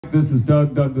This is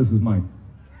Doug. Doug, this is Mike.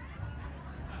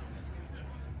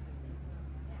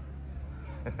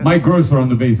 Mike Grosser on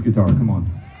the bass guitar. Come on.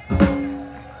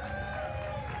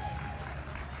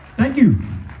 Thank you.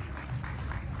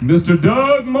 Mr.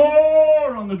 Doug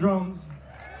Moore on the drums.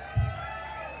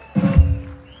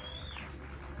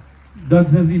 Doug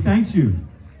says he thanks you.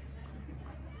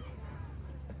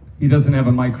 He doesn't have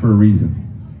a mic for a reason.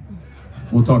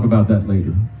 We'll talk about that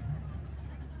later.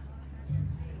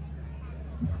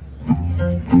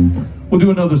 We'll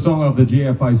do another song off the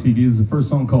JFI CD. This is the first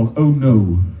song called Oh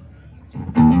No.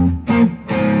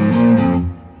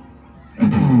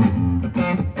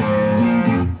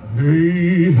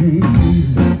 Hey, hey,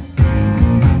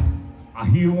 I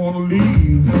hear you wanna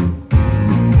leave.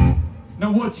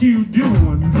 Now what you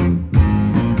doing?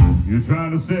 You're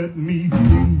trying to set me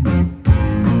free.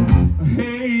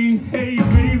 Hey, hey,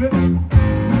 baby,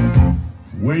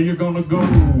 where you gonna go?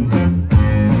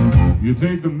 You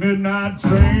take the midnight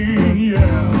train,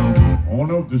 yeah, on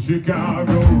up to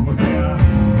Chicago, yeah.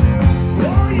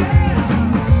 Oh, yeah!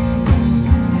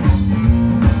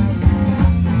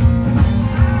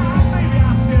 Baby,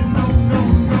 I said no, no,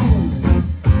 no.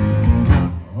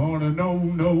 Honey, no,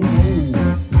 no, no.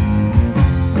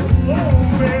 Oh,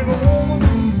 baby,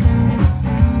 woman,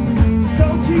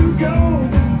 don't you go.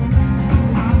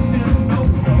 I said no,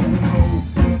 no, no.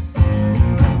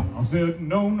 I said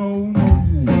no, no, no.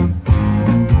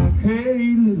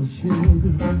 Hey, little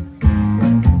sugar,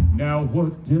 now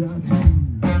what did I do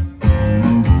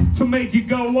to make you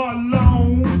go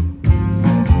alone,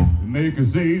 to make her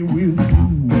say we're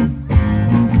through?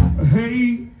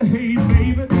 Hey, hey,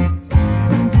 baby,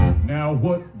 now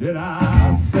what did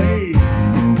I say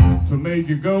to make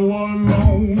you go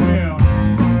alone? Now,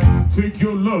 take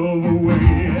your love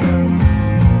away.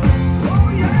 Oh,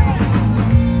 yeah!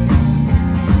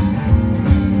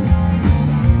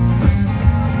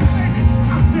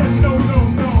 No, no,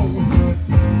 no.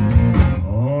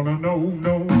 Oh, no, no,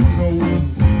 no, no.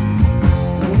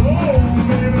 Oh,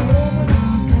 baby,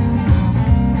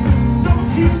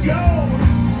 don't you go.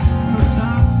 'Cause I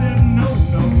said no,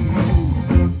 no, no.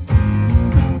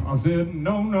 I said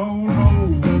no, no, no.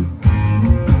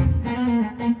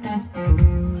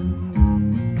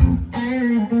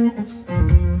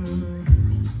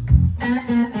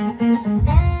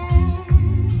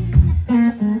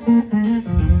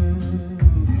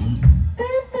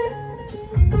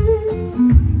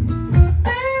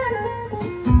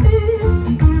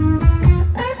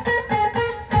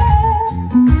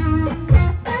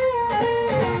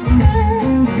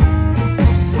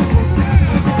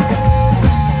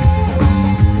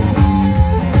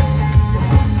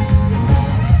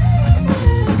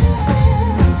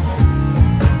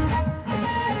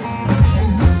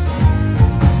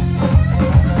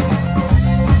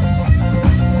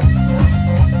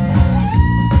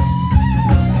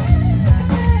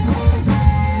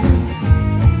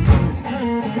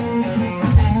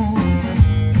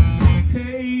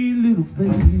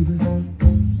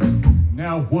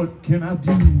 Now what can I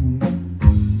do?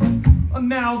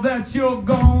 Now that you're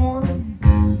gone,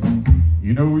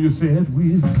 you know you said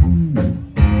we're through.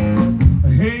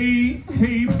 Hey,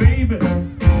 hey, baby,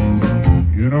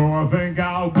 you know I think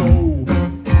I'll go.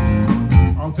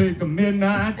 I'll take the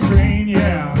midnight train,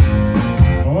 yeah,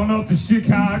 on up to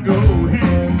Chicago.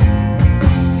 Hey.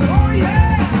 Oh, yeah!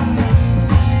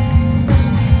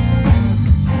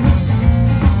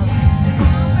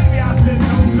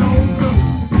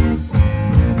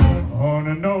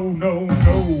 No, no, no.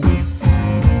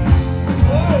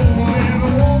 Oh, baby,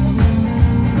 woman,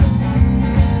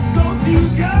 don't you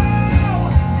go.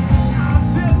 I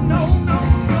said no, no,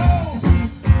 no.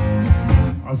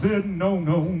 I said no,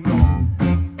 no, no.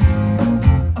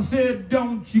 I said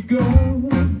don't you go.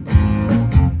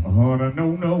 Honey,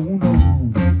 no, no, no.